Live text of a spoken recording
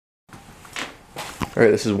All right,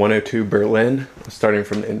 this is 102 Berlin. Starting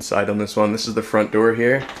from the inside on this one. This is the front door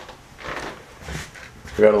here.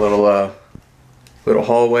 We got a little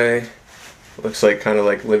hallway. Looks like kind of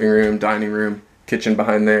like living room, dining room, kitchen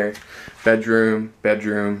behind there, bedroom,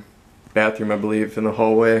 bathroom, I believe, in the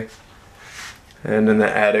hallway, and then the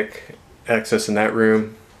attic, access in that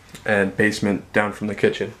room, and basement down from the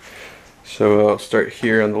kitchen. So I'll start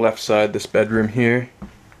here on the left side. This bedroom here.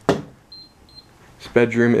 This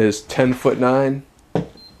bedroom is 10'9"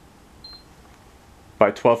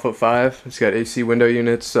 by 12'5". It's got AC window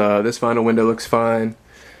units. This vinyl window looks fine.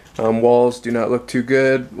 Walls do not look too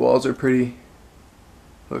good. Walls are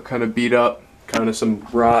look kind of beat up, kind of some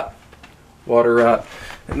rot, water rot.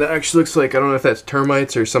 And that actually looks like, I don't know if that's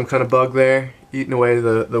termites or some kind of bug there, eating away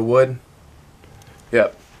the wood.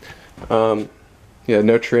 Yep. Yeah,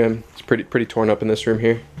 no trim. It's pretty torn up in this room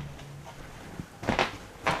here.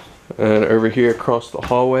 And over here across the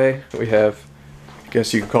hallway, we have, I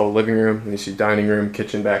guess you could call it a living room. And you see dining room,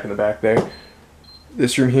 kitchen back in the back there.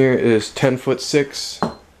 This room here is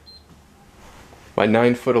 10'6" by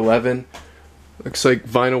 9'11". Looks like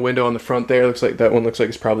vinyl window on the front there. Looks like that one looks like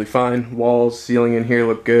it's probably fine. Walls, ceiling in here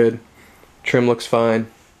look good. Trim looks fine.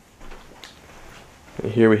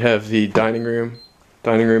 And here we have the dining room.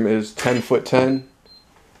 Dining room is 10'10"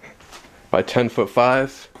 by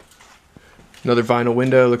 10'5". Another vinyl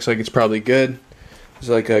window. Looks like it's probably good. There's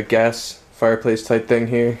like a gas fireplace type thing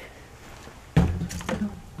here. I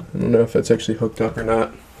don't know if that's actually hooked up or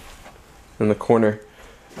not. In the corner.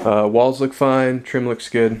 Walls look fine. Trim looks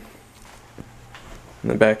good. And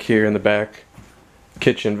then back here in the back,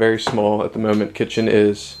 kitchen, very small at the moment. Kitchen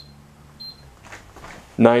is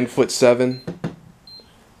 9'7"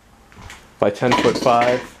 by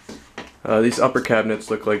 10'5". These upper cabinets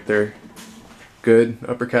look like they're good.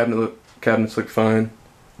 Upper cabinets look fine.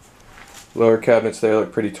 Lower cabinets there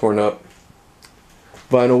look pretty torn up.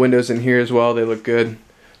 Vinyl windows in here as well, they look good.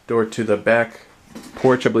 Door to the back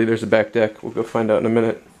porch, I believe there's a back deck. We'll go find out in a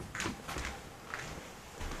minute.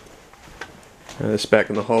 This back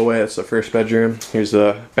in the hallway, that's the first bedroom. Here's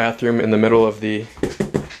the bathroom in the middle of the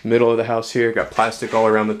house here. Got plastic all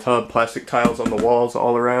around the tub, plastic tiles on the walls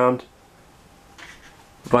all around.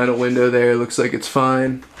 Vinyl window there, looks like it's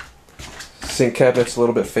fine. Sink cabinet's a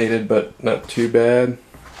little bit faded, but not too bad.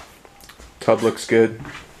 Tub looks good.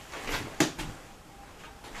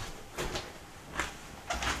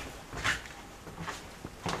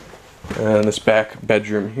 And this back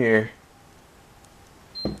bedroom here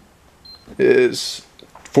is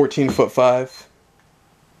 14'5"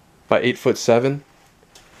 by 8'7".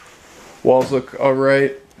 Walls look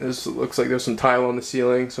alright. This looks like there's some tile on the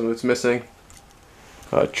ceiling, some of it's missing.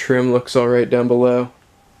 Trim looks alright down below.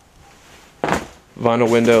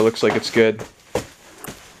 Vinyl window looks like it's good.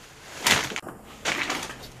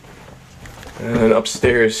 And then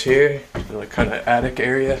upstairs here, like kind of attic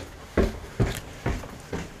area.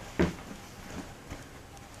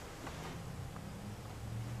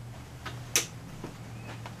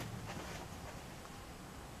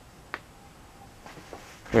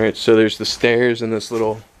 Alright, so there's the stairs and this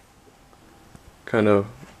little kind of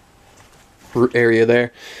area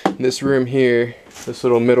there. And this room here, this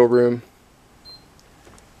little middle room,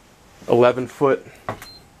 11 foot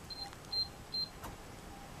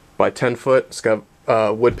by 10 foot. It's got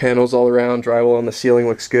wood panels all around, drywall on the ceiling,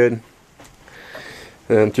 looks good.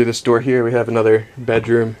 And through this door here we have another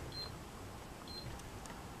bedroom,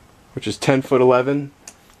 which is 10'11"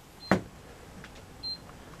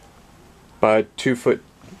 by 10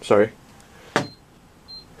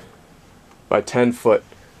 foot.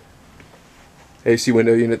 AC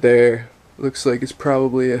window unit there. Looks like it's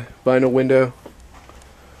probably a vinyl window.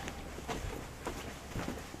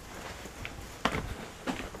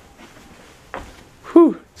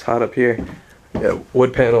 Whew, it's hot up here. Yeah,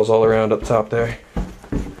 wood panels all around up top there.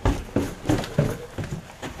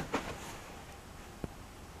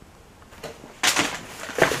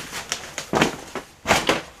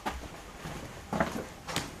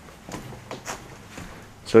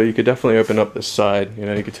 So you could definitely open up this side. You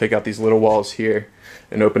know, you could take out these little walls here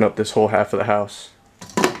and open up this whole half of the house.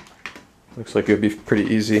 Looks like it would be pretty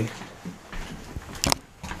easy.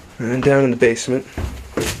 And then down in the basement.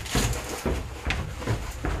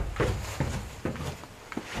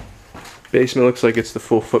 Basement looks like it's the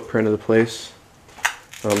full footprint of the place.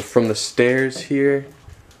 From the stairs here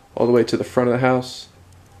all the way to the front of the house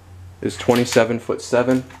is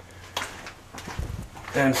 27'7".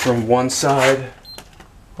 And from one side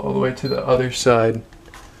all the way to the other side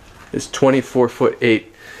is 24'8".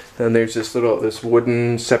 Then there's this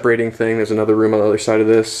wooden separating thing. There's another room on the other side of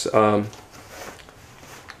this. Let's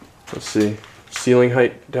see, Ceiling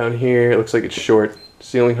height down here, it looks like it's short.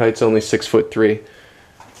 Ceiling height's only 6'3".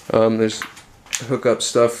 There's hookup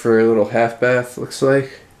stuff for a little half bath, looks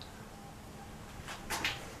like.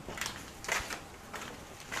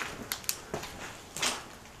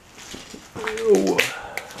 Ooh.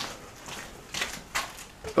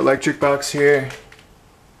 Electric box here.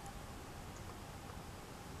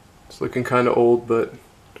 It's looking kind of old, but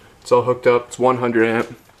it's all hooked up. It's 100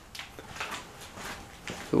 amp.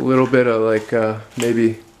 A little bit of like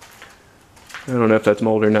maybe, I don't know if that's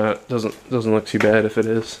mold or not. Doesn't look too bad if it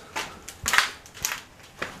is.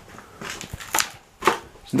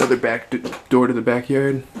 There's another back door to the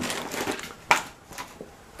backyard.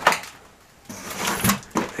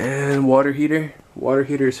 And water heater. Water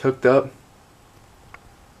heater is hooked up.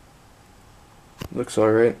 Looks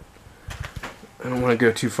alright. I don't want to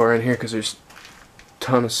go too far in here because there's a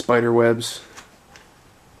ton of spider webs.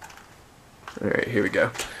 Alright, here we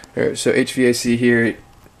go. Alright, so HVAC here,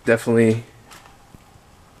 definitely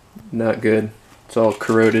not good. It's all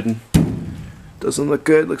corroded. Doesn't look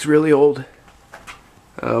good, looks really old.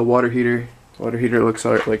 Water heater looks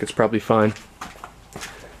like it's probably fine.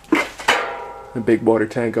 A big water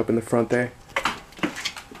tank up in the front there.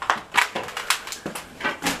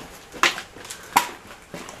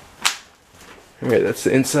 Alright, that's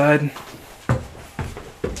the inside.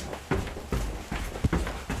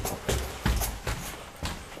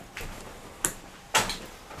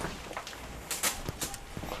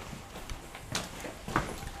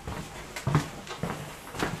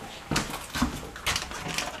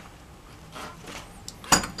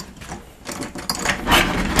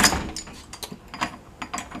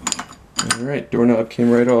 Alright, doorknob came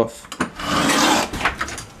right off.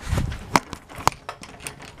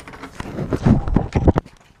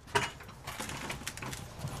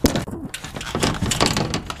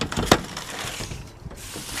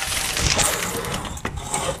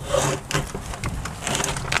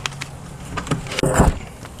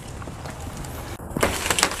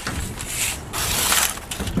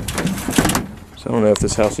 So I don't know if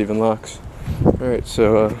this house even locks. Alright,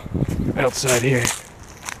 so outside here,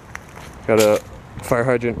 got a fire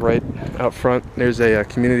hydrant right out front. There's a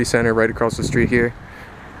community center right across the street here.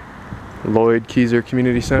 Lloyd Keyser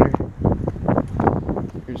Community Center.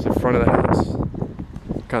 Here's the front of the house.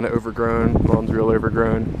 Kind of overgrown, lawn's real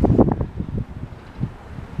overgrown.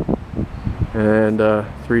 And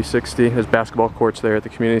 360, there's basketball courts there at the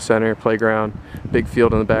community center, playground, big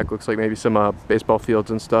field in the back, looks like maybe some baseball fields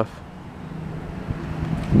and stuff.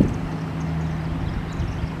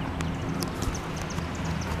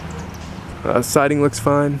 Siding looks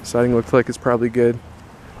fine. Siding looks like it's probably good.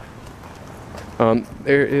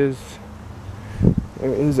 There is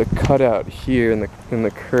a cutout here in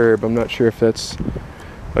the curb. I'm not sure if that's.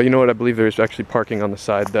 Oh, you know what? I believe there's actually parking on the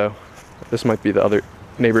side though. This might be the other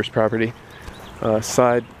neighbor's property.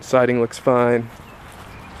 Siding looks fine.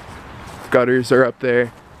 Gutters are up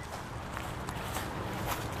there.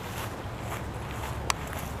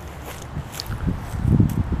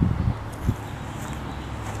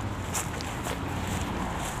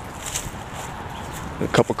 A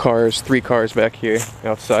couple cars, 3 cars back here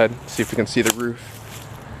outside. See if we can see the roof.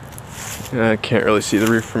 I can't really see the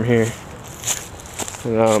roof from here.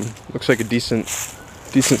 And, looks like a decent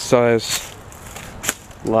size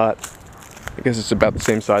lot. I guess it's about the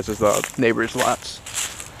same size as the neighbor's lots.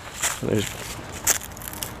 There's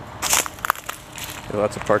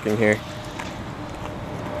lots of parking here.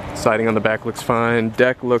 Siding on the back looks fine.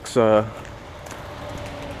 Deck looks a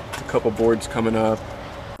couple boards coming up.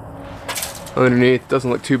 Underneath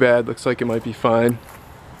doesn't look too bad, looks like it might be fine.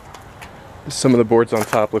 Some of the boards on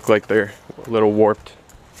top look like they're a little warped.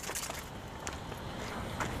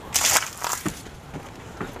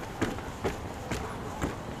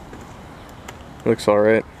 Looks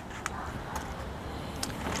alright.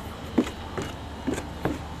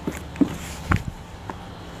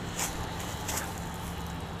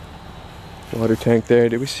 Water tank there.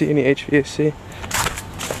 Did we see any HVAC?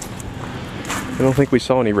 I don't think we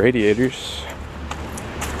saw any radiators.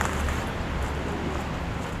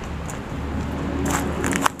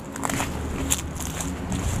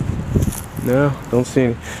 No, don't see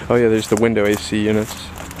any. Oh yeah, there's the window AC units.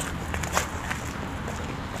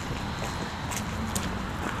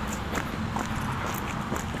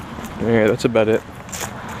 Alright, that's about it.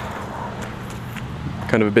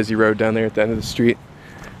 Kind of a busy road down there at the end of the street.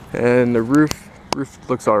 And the roof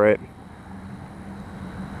looks alright.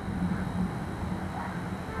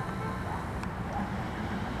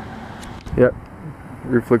 Yep,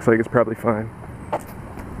 roof looks like it's probably fine.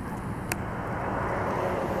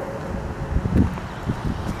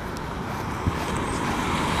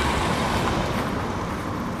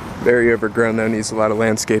 Very overgrown though, needs a lot of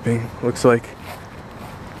landscaping, looks like.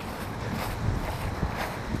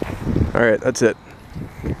 Alright, that's it.